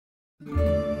5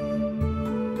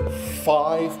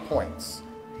 points.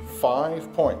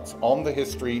 5 points on the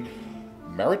history,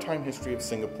 maritime history of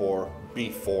Singapore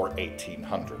before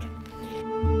 1800.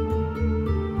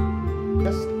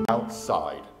 Just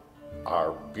outside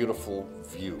our beautiful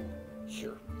view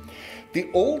here. The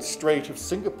old Strait of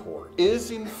Singapore is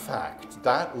in fact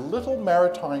that little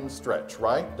maritime stretch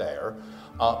right there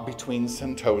between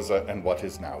Sentosa and what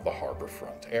is now the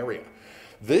harbourfront area.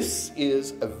 This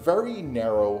is a very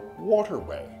narrow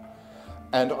waterway,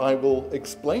 and I will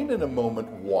explain in a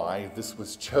moment why this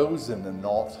was chosen and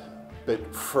not a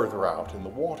bit further out in the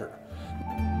water.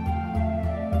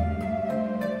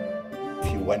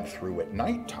 If you went through at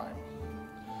night time,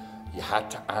 you had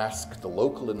to ask the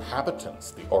local inhabitants,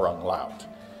 the orang laut,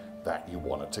 that you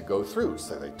wanted to go through.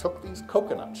 So they took these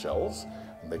coconut shells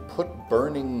and they put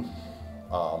burning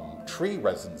tree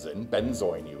resins in,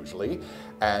 benzoin usually,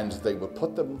 and they would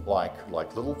put them like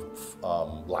little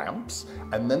lamps,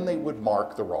 and then they would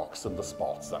mark the rocks and the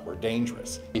spots that were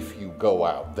dangerous. If you go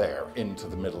out there into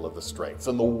the middle of the straits,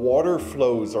 and the water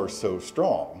flows are so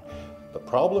strong, the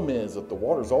problem is that the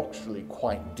water's actually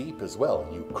quite deep as well.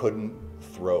 You couldn't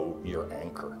throw your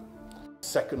anchor.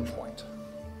 Second point,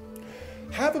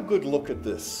 have a good look at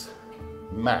this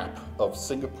map of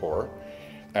Singapore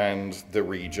and the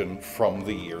region from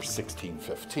the year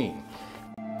 1615.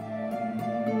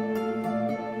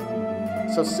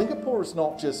 So Singapore is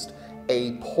not just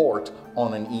a port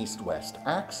on an east-west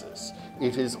axis,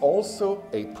 it is also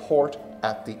a port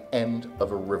at the end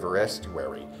of a river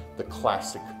estuary, the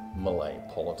classic Malay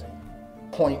polity.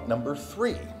 Point number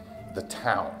 3, the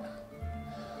town.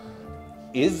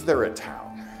 Is there a town?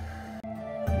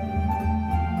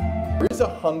 There is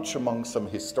a hunch among some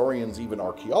historians, even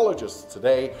archaeologists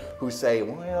today, who say,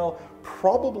 well,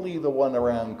 probably the one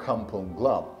around Kampung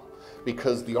Glam,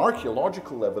 because the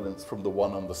archaeological evidence from the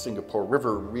one on the Singapore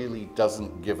River really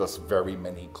doesn't give us very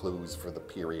many clues for the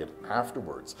period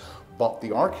afterwards. But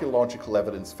the archaeological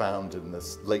evidence found in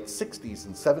the late 60s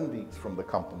and 70s from the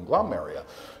Kampung Glam area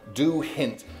do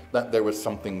hint that there was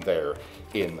something there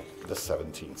in the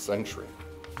 17th century.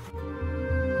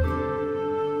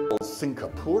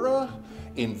 Singapura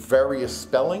in various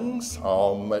spellings,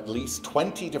 at least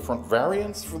 20 different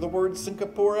variants for the word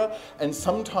Singapura, and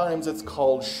sometimes it's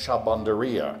called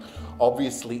Shabandaria,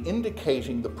 obviously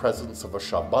indicating the presence of a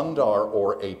Shabandar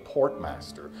or a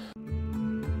portmaster.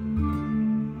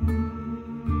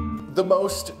 The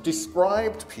most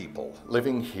described people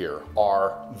living here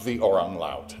are the orang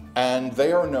laut, and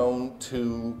they are known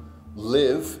to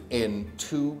live in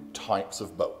 2 types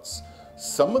of boats.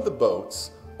 Some of the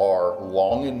boats are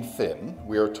long and thin,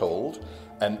 we are told,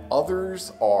 and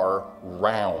others are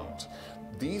round.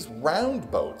 These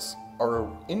round boats are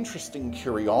an interesting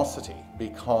curiosity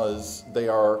because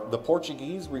the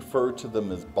Portuguese refer to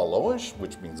them as baloas,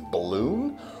 which means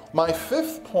balloon. My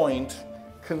 5th point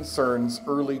concerns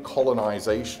early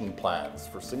colonization plans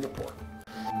for Singapore.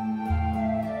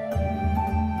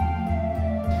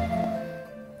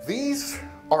 These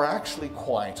are actually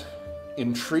quite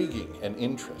intriguing and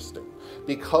interesting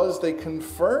because they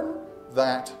confirm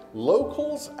that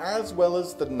locals as well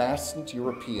as the nascent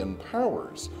European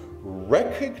powers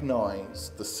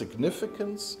recognize the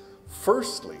significance,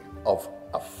 firstly, of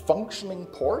a functioning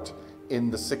port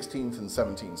in the 16th and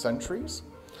 17th centuries,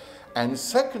 and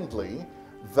secondly,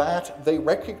 that they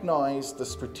recognize the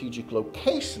strategic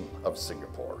location of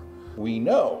Singapore. We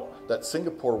know that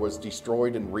Singapore was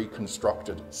destroyed and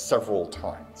reconstructed several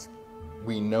times.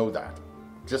 We know that.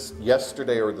 Just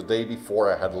yesterday or the day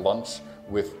before, I had lunch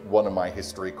with one of my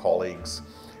history colleagues,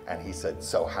 and he said,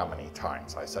 so how many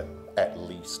times? I said, at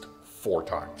least 4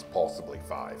 times, possibly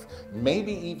 5,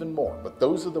 maybe even more, but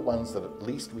those are the ones that at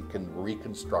least we can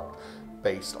reconstruct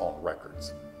based on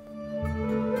records.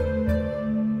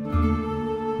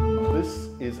 This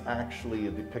is actually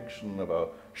a depiction of a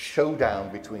showdown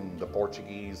between the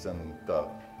Portuguese and the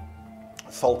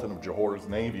Sultan of Johor's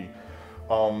navy.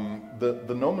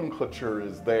 The nomenclature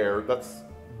is there. That's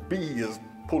B is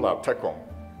Pulau Tekong.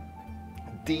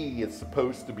 D is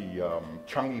supposed to be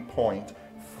Changi Point.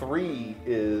 3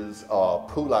 is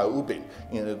Pulau Ubin.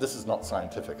 You know, this is not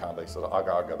scientific, how they sort of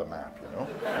aga-aga the map, you know.